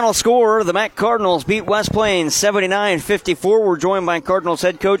Final score, the Mac Cardinals beat West Plains 79-54. We're joined by Cardinals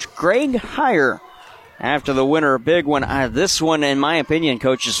head coach Greg Heiar after the winner. A big one. This one, in my opinion,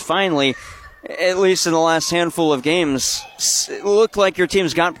 coach, is finally, at least in the last handful of games, it looked like your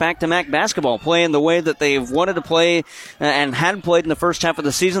team's got back to Mac basketball, playing the way that they've wanted to play and had played in the first half of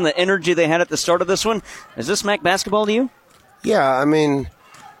the season, the energy they had at the start of this one. Is this Mac basketball to you? Yeah, I mean,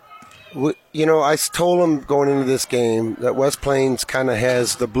 I told them going into this game that West Plains kind of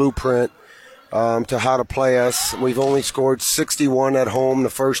has the blueprint to how to play us. We've only scored 61 at home the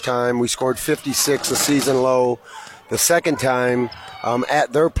first time. We scored 56, a season low, the second time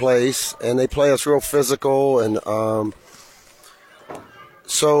at their place, and they play us real physical. And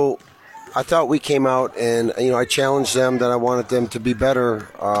so I thought we came out and, I challenged them that I wanted them to be better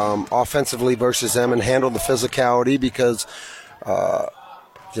offensively versus them and handle the physicality because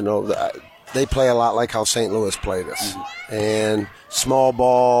they play a lot like how St. Louis played us. And small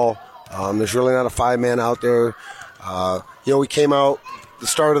ball, there's really not a five-man out there. We came out, the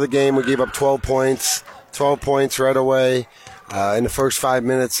start of the game, we gave up 12 points right away in the first 5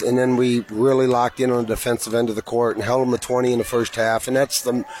 minutes, and then we really locked in on the defensive end of the court and held them to 20 in the first half. And that's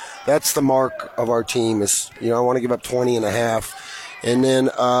the mark of our team is, I want to give up 20 and a half. And then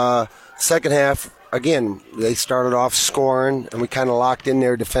second half, again, they started off scoring, and we kind of locked in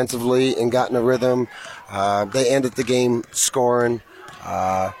there defensively and got in a rhythm. They ended the game scoring.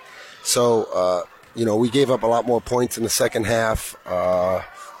 We gave up a lot more points in the second half. But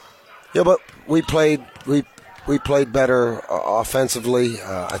we played better offensively.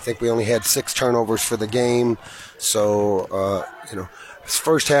 I think we only had 6 turnovers for the game. So, this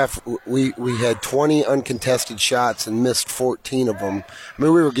first half, we had 20 uncontested shots and missed 14 of them. I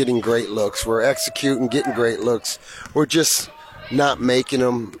mean, we were getting great looks. We're executing, getting great looks. We're just not making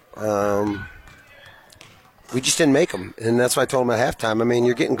them. We just didn't make them, and that's why I told them at halftime. I mean,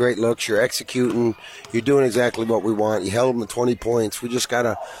 you're getting great looks. You're executing. You're doing exactly what we want. You held them to 20 points. We just got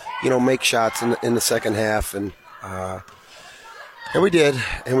to, make shots in the second half, and we did,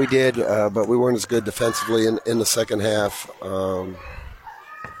 but we weren't as good defensively in the second half.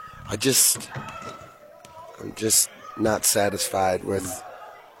 I'm just not satisfied with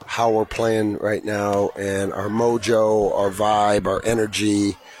how we're playing right now and our mojo, our vibe, our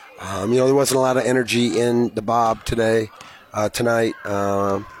energy. There wasn't a lot of energy in the Bob tonight.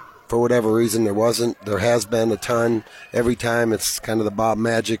 For whatever reason, there wasn't. There has been a ton. Every time it's kind of the Bob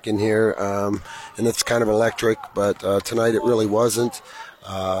magic in here, and it's kind of electric, but tonight it really wasn't.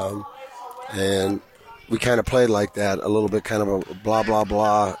 And we kind of played like that, a little bit kind of a blah, blah,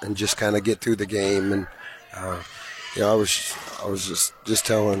 blah, and just kind of get through the game. And, I was just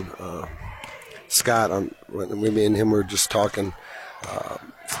telling Scott, when me and him were just talking,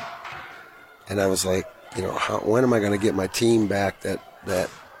 and I was like, when am I going to get my team back that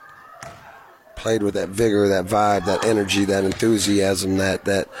played with that vigor, that vibe, that energy, that enthusiasm, that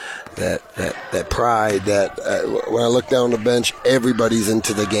pride, when I look down the bench, everybody's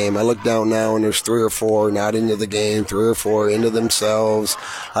into the game. I look down now and there's 3 or 4 not into the game, 3 or 4 into themselves.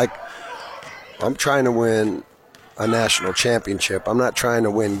 Like, I'm trying to win a national championship. I'm not trying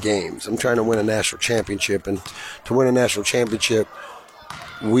to win games. I'm trying to win a national championship. And to win a national championship,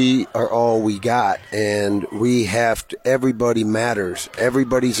 we are all we got, and we have to. Everybody matters.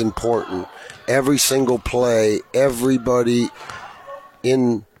 Everybody's important. Every single play, everybody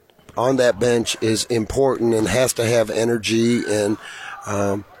on that bench is important and has to have energy and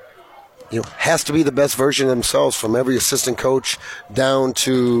has to be the best version of themselves, from every assistant coach down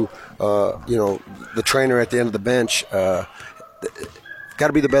to the trainer at the end of the bench. Got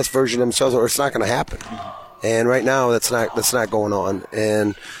to be the best version of themselves, or it's not going to happen. And right now, that's not going on,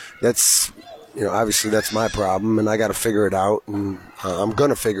 and that's obviously that's my problem, and I got to figure it out, and I'm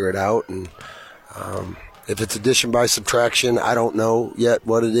going to figure it out. And if it's addition by subtraction, I don't know yet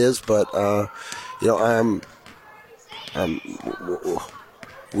what it is, but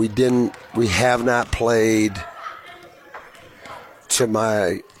we have not played to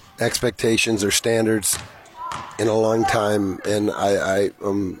my expectations or standards in a long time, and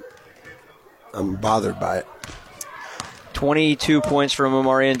I'm bothered by it. 22 points from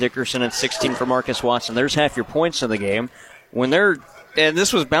Amarian Dickerson and 16 for Marcus Watson. There's half your points in the game. And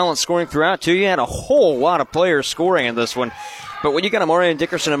this was balanced scoring throughout, too. You had a whole lot of players scoring in this one. But when you got Amarian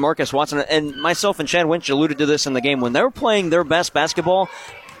Dickerson and Marcus Watson, and myself and Chad Winch alluded to this in the game, when they're playing their best basketball,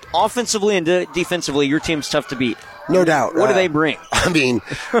 offensively and defensively, your team's tough to beat. No doubt. What do they bring? I mean,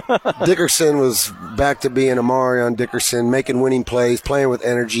 Dickerson was back to being Amarian Dickerson, making winning plays, playing with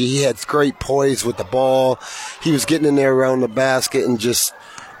energy. He had great poise with the ball. He was getting in there around the basket and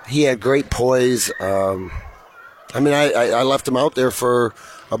he had great poise. I left him out there for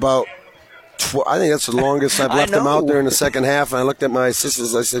about I think that's the longest I've left him out there in the second half. And I looked at my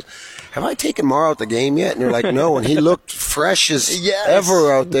assistants. I said, have I taken Mar out the game yet? And they're like, no. And he looked fresh as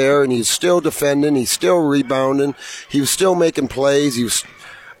ever out there, and he's still defending. He's still rebounding. He was still making plays.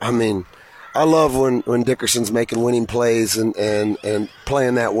 I love when Dickerson's making winning plays and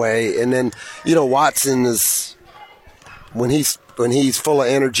playing that way. And then, Watson is when he's full of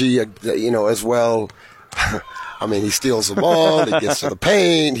energy, as well. He steals the ball. He gets to the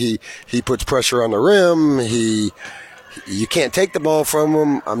paint. He puts pressure on the rim. You can't take the ball from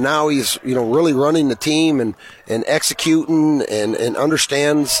him. Now he's really running the team and executing and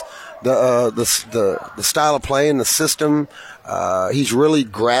understands the style of play and the system. He's really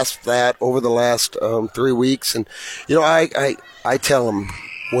grasped that over the last 3 weeks. And I tell him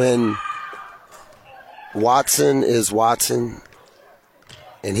when Watson is Watson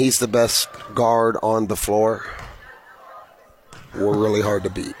and he's the best guard on the floor, we're really hard to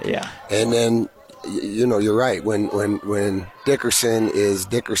beat. Yeah. And then, you're right. When Dickerson is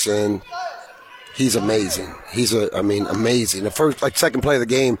Dickerson, he's amazing. He's amazing. The second play of the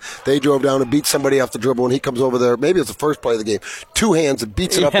game, they drove down and beat somebody off the dribble, and he comes over there. Maybe it was the first play of the game. 2 hands and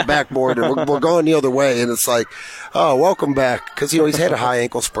beats it up the backboard, and we're going the other way. And it's like, oh, welcome back, because he's had a high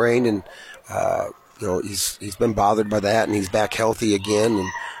ankle sprain, and he's been bothered by that, and he's back healthy again.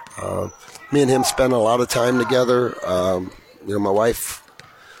 And me and him spend a lot of time together. My wife,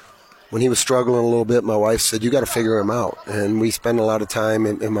 when he was struggling a little bit, my wife said, you got to figure him out. And we spend a lot of time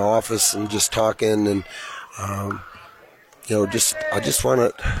in my office and just talking. And, I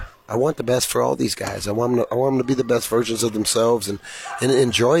want the best for all these guys. I want them to be the best versions of themselves and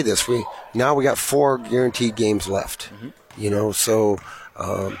enjoy this. We got 4 guaranteed games left, so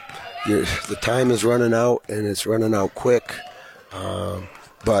the time is running out, and it's running out quick.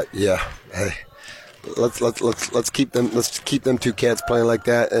 But yeah, hey, let's keep them 2 cats playing like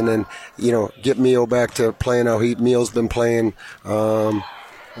that, and then get Mio back to playing how Mio's been playing, as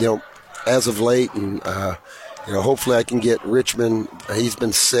of late, and hopefully I can get Richmond. He's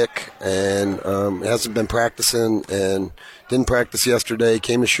been sick and hasn't been practicing and didn't practice yesterday.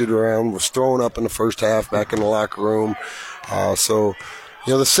 Came to shoot around, was throwing up in the first half back in the locker room.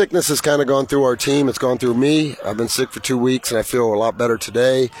 The sickness has kind of gone through our team. It's gone through me. I've been sick for 2 weeks, and I feel a lot better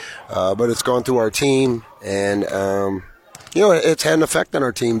today. But it's gone through our team, and it's had an effect on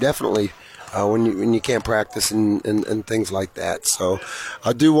our team, definitely, when you can't practice and things like that. So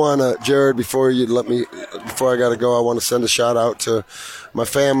I do want to, Jared, before I got to go, I want to send a shout out to my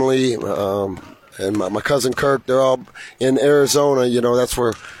family and my cousin Kirk. They're all in Arizona. That's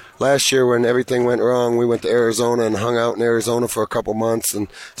where. Last year when everything went wrong, we went to Arizona and hung out in Arizona for a couple months. And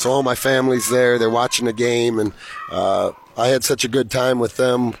so all my family's there. They're watching the game. And I had such a good time with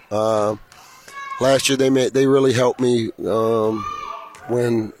them. Last year they really helped me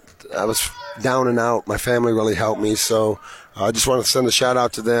when I was down and out. My family really helped me. So I just want to send a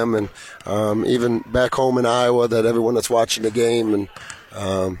shout-out to them. And even back home in Iowa, that everyone that's watching the game. And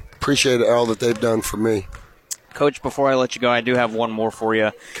appreciate all that they've done for me. Coach, before I let you go, I do have one more for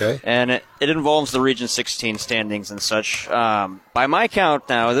you. Okay. And it involves the Region 16 standings and such. By my count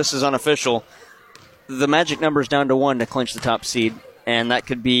now, this is unofficial, the magic number is down to 1 to clinch the top seed, and that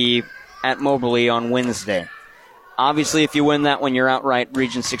could be at Moberly on Wednesday. Obviously, if you win that one, you're outright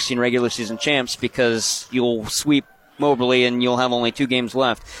Region 16 regular season champs because you'll sweep Moberly and you'll have only 2 games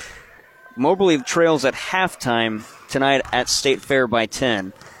left. Moberly trails at halftime tonight at State Fair by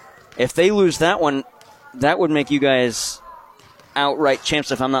 10. If they lose that one, that would make you guys outright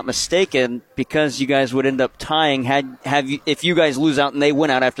champs, if I'm not mistaken, because you guys would end up tying. If you guys lose out and they win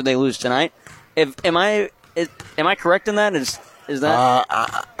out after they lose tonight. Am I correct in that? Is that?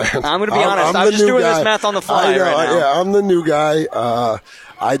 I'm going to be honest. I'm just doing this math on the fly right now. Yeah, I'm the new guy.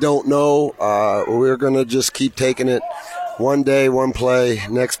 I don't know. We're going to just keep taking it one day, one play,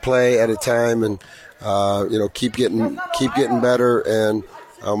 next play at a time, and keep getting better. And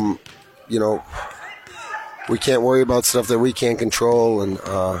we can't worry about stuff that we can't control, and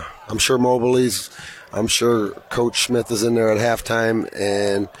I'm sure Coach Smith is in there at halftime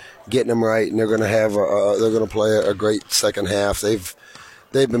and getting them right, and they're going to play a great second half. They've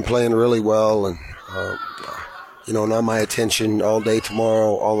been playing really well, and now my attention all day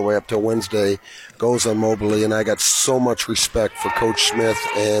tomorrow, all the way up till Wednesday, goes on Moberly, and I got so much respect for Coach Smith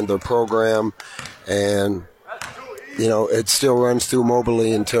and their program, and it still runs through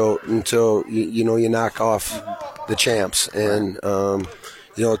Moberly until you knock off the champs, and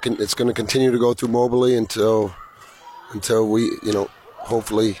it's going to continue to go through Moberly until we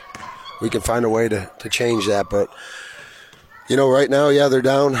hopefully we can find a way to change that. But right now, yeah, they're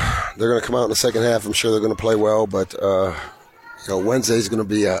down. They're going to come out in the second half. I'm sure they're going to play well, but Wednesday's going to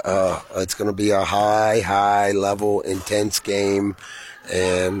be it's going to be a high level, intense game,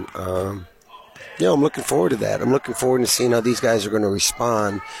 and I'm looking forward to that. I'm looking forward to seeing how these guys are going to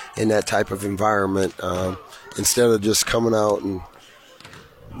respond in that type of environment, instead of just coming out and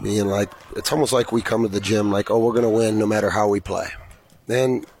being like, it's almost like we come to the gym like, oh, we're going to win no matter how we play.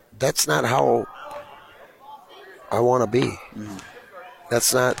 And that's not how I want to be. Mm-hmm.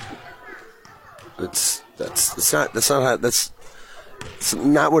 That's not what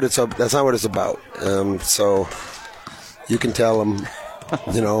it's about. So you can tell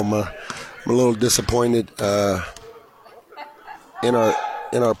I'm a little disappointed in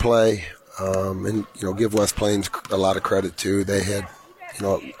our play, and give West Plains a lot of credit too. They had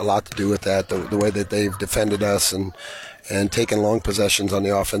a lot to do with that, the way that they've defended us and taken long possessions on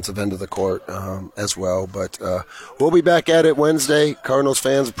the offensive end of the court as well. But we'll be back at it Wednesday. Cardinals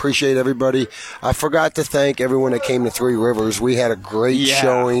fans, appreciate everybody. I forgot to thank everyone that came to Three Rivers. We had a great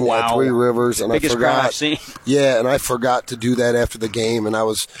showing at Three Rivers, and biggest crowd I've seen. Yeah, and I forgot to do that after the game, and I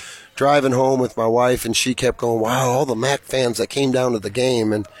was driving home with my wife, and she kept going, wow, all the MAC fans that came down to the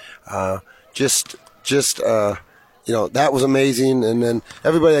game, and that was amazing. And then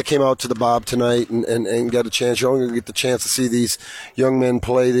everybody that came out to the Bob tonight and got a chance, you're only going to get the chance to see these young men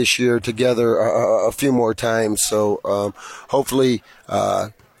play this year together a few more times. So hopefully,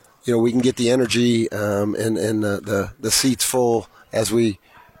 we can get the energy and the seats full as we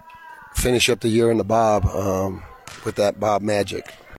finish up the year in the Bob with that Bob magic.